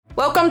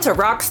Welcome to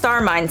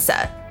Rockstar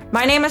Mindset.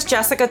 My name is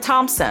Jessica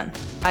Thompson.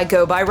 I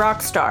go by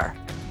Rockstar.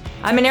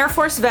 I'm an Air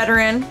Force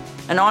veteran,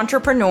 an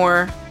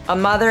entrepreneur, a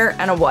mother,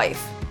 and a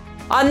wife.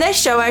 On this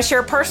show, I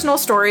share personal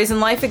stories and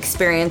life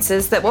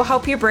experiences that will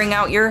help you bring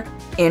out your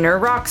inner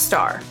rock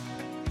star.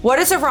 What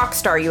is a rock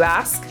star, you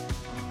ask?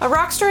 A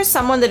rock star is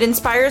someone that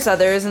inspires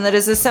others and that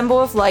is a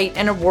symbol of light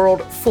in a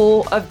world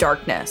full of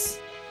darkness.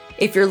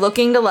 If you're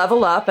looking to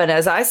level up and,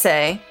 as I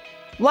say,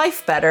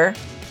 life better,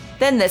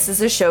 then this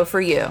is a show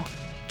for you.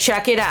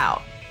 Check it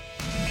out.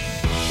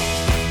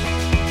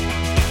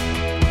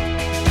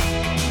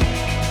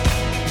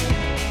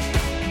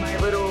 My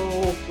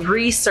little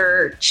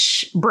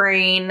research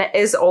brain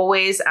is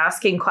always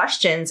asking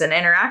questions and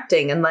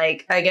interacting and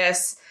I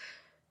guess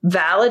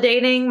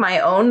validating my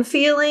own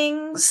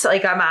feelings.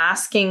 I'm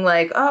asking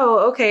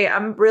oh, okay,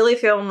 I'm really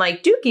feeling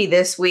dookie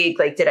this week.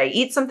 Did I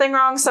eat something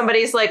wrong?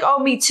 Somebody's oh,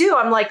 me too.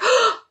 I'm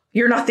oh,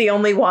 you're not the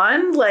only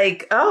one.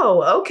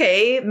 Oh,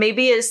 okay,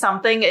 maybe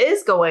something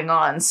is going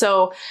on.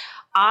 So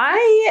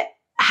I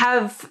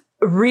have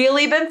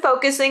really been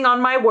focusing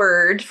on my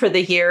word for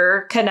the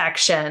year,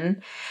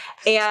 connection.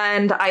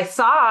 And I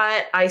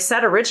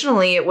said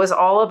originally it was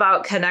all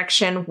about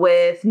connection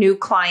with new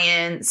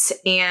clients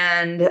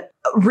and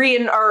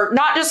or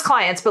not just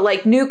clients,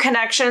 but new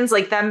connections,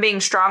 them being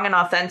strong and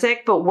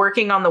authentic, but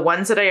working on the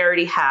ones that I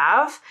already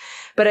have.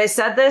 But I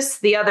said this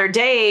the other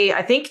day,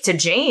 I think to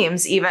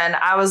James even,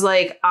 I was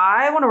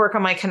I want to work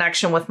on my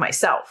connection with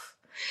myself.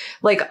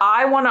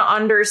 I want to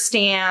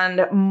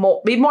understand,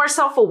 be more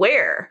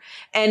self-aware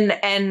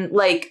and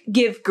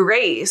give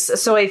grace.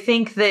 So I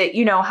think that,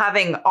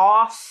 having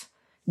off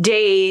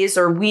days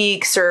or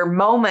weeks or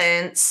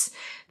moments,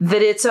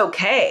 that it's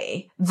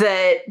okay,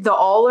 that the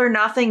all or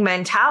nothing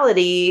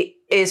mentality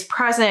is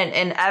present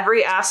in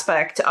every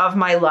aspect of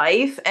my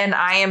life. And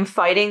I am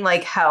fighting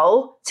like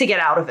hell to get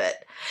out of it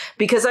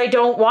because I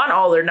don't want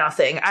all or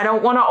nothing. I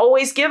don't want to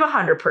always give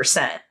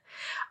 100%.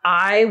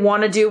 I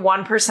want to do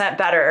 1%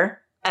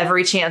 better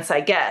every chance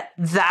I get.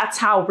 That's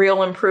how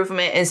real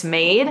improvement is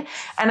made.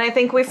 And I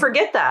think we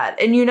forget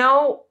that. And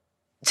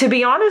to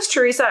be honest,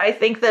 Teresa, I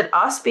think that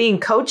us being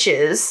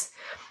coaches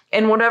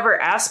in whatever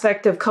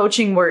aspect of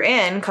coaching we're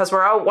in, because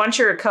once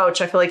you're a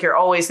coach, I feel like you're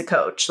always a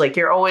coach.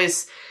 You're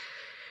always,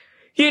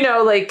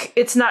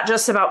 it's not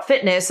just about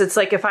fitness. It's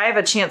if I have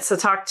a chance to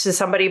talk to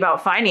somebody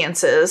about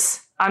finances,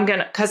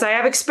 because I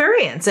have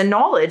experience and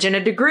knowledge and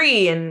a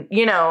degree and,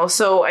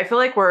 so I feel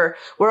like we're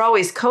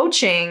always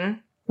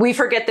coaching. We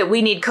forget that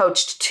we need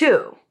coached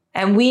too.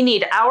 And we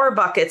need our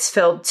buckets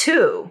filled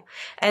too.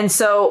 And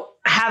so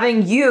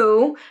having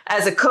you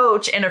as a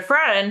coach and a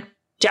friend,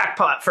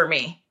 jackpot for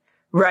me.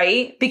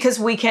 Right? Because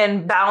we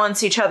can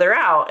balance each other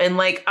out. And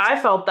I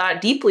felt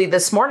that deeply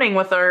this morning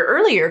with our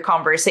earlier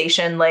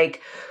conversation,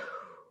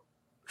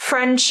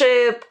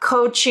 friendship,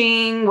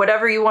 coaching,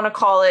 whatever you want to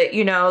call it,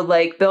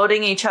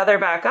 building each other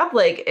back up,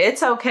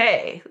 it's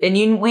okay.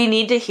 And we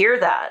need to hear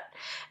that.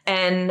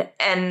 And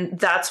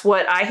that's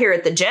what I hear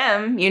at the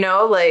gym,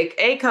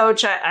 hey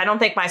coach, I don't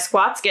think my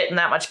squat's getting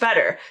that much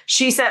better.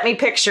 She sent me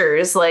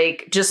pictures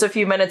just a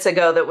few minutes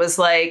ago that was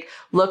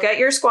look at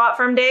your squat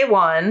from day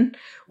one,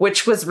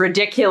 which was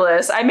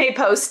ridiculous. I may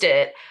post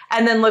it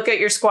and then look at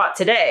your squat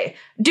today.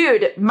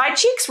 Dude, my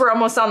cheeks were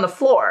almost on the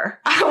floor.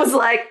 I was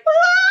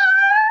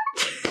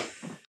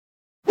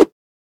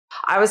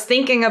I was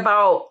thinking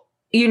about,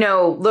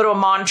 little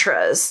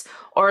mantras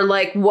or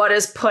what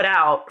is put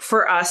out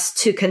for us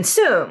to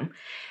consume.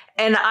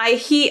 And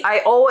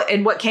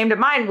and what came to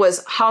mind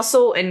was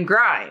hustle and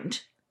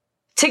grind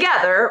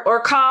together or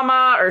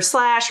comma or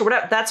slash or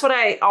whatever. That's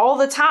what all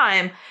the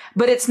time,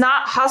 but it's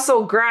not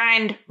hustle,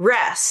 grind,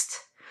 rest,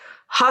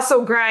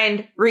 hustle,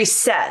 grind,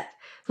 reset.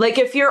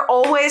 If you're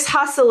always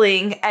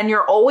hustling and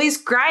you're always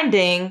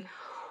grinding,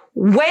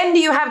 when do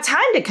you have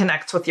time to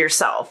connect with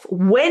yourself?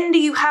 When do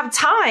you have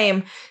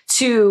time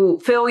to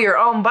fill your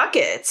own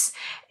buckets?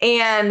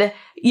 And,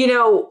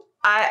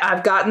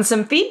 I've gotten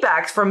some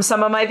feedback from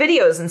some of my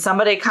videos and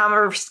somebody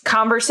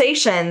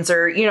conversations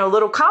or,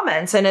 little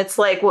comments. And it's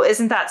well,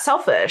 isn't that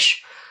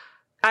selfish?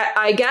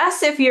 I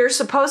guess if you're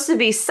supposed to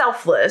be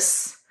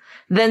selfless,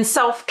 then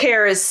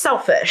self-care is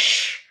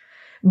selfish.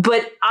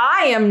 But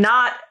I am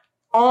not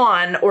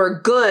on or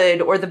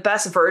good or the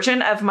best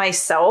version of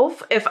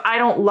myself if I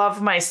don't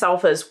love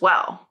myself as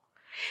well.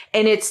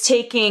 And it's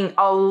taking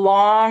a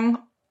long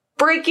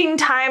freaking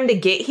time to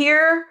get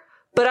here,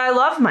 but I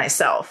love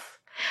myself.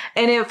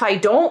 And if I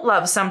don't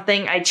love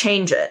something, I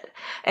change it.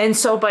 And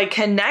so by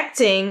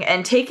connecting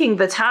and taking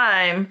the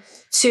time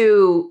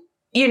to,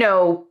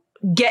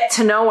 get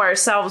to know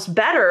ourselves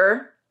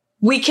better,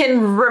 we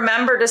can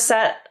remember to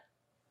set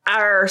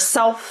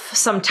ourselves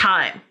some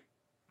time.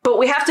 But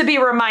we have to be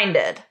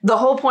reminded. The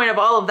whole point of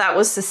all of that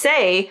was to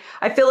say,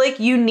 I feel like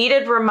you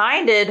needed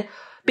reminded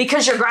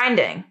because you're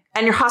grinding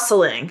and you're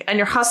hustling and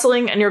you're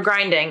hustling and you're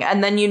grinding.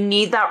 And then you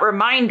need that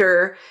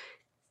reminder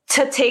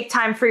to take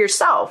time for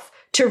yourself,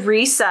 to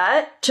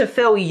reset, to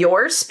fill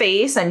your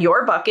space and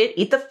your bucket,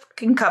 eat the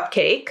fucking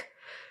cupcake,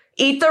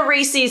 eat the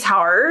Reese's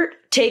heart,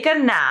 take a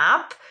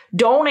nap,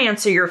 Don't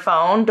answer your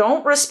phone.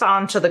 Don't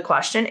respond to the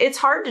question. It's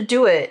hard to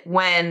do it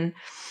when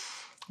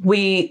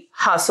we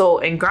hustle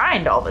and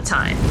grind all the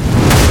time.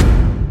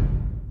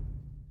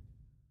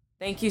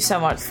 Thank you so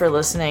much for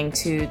listening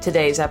to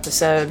today's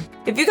episode.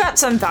 If you got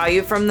some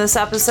value from this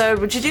episode,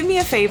 would you do me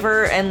a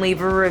favor and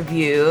leave a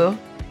review?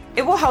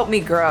 It will help me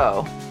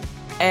grow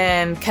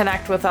and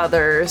connect with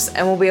others,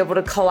 and we'll be able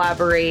to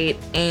collaborate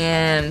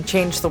and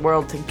change the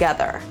world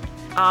together.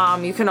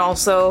 You can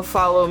also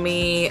follow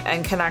me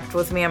and connect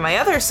with me on my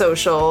other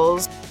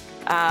socials.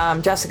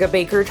 Jessica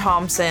Baker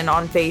Thompson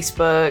on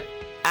Facebook,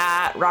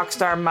 at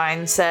Rockstar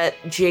Mindset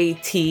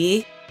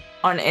JT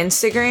on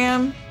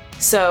Instagram.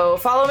 So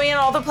follow me in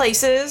all the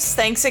places.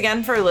 Thanks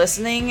again for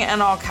listening,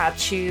 and I'll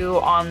catch you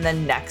on the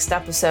next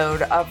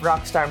episode of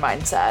Rockstar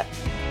Mindset.